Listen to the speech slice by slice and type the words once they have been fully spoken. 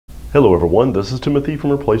Hello everyone, this is Timothy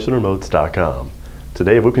from ReplacementRemotes.com.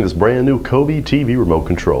 Today I'm looking at this brand new Coby TV remote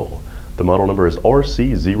control. The model number is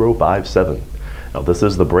RC057. Now this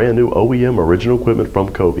is the brand new OEM original equipment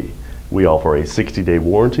from Coby. We offer a 60-day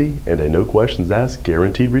warranty and a no questions asked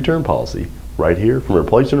guaranteed return policy right here from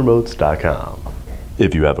ReplacementRemotes.com.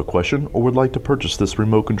 If you have a question or would like to purchase this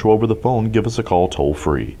remote control over the phone, give us a call toll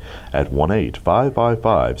free at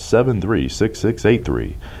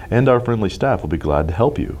 1-855-553-6683 and our friendly staff will be glad to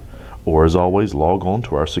help you. Or as always, log on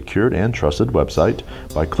to our secured and trusted website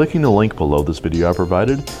by clicking the link below this video I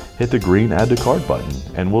provided, hit the green add to cart button,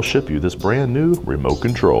 and we'll ship you this brand new remote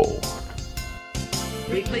control.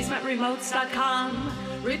 ReplacementRemotes.com,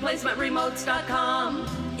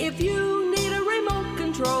 ReplacementRemotes.com. If you need a remote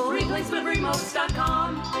control,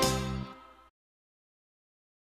 ReplacementRemotes.com.